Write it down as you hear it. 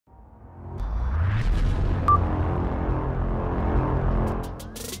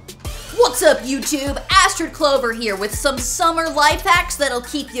What's up, YouTube? Astrid Clover here with some summer life hacks that'll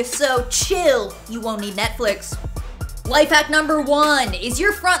keep you so chill you won't need Netflix. Life hack number 1. Is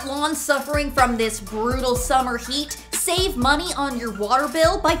your front lawn suffering from this brutal summer heat? Save money on your water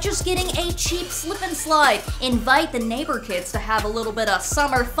bill by just getting a cheap slip and slide. Invite the neighbor kids to have a little bit of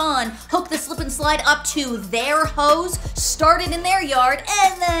summer fun. Hook the slip and slide up to their hose, start it in their yard,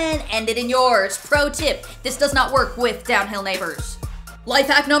 and then end it in yours. Pro tip, this does not work with downhill neighbors. Life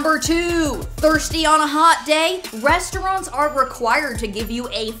hack number 2. Thirsty on a hot day? Restaurants are required to give you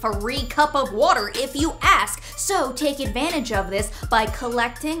a free cup of water if you ask. So take advantage of this by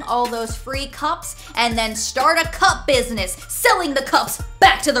collecting all those free cups and then start a cup business, selling the cups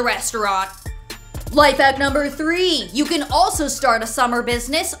back to the restaurant. Life hack number 3. You can also start a summer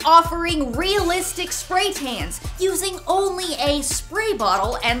business offering realistic spray tans using only a spray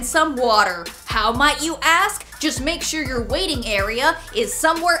bottle and some water. How might you ask? Just make sure your waiting area is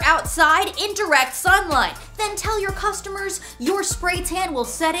somewhere outside in direct sunlight. Then tell your customers your spray tan will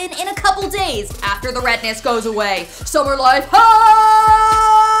set in a couple days after the redness goes away. Summer life hack!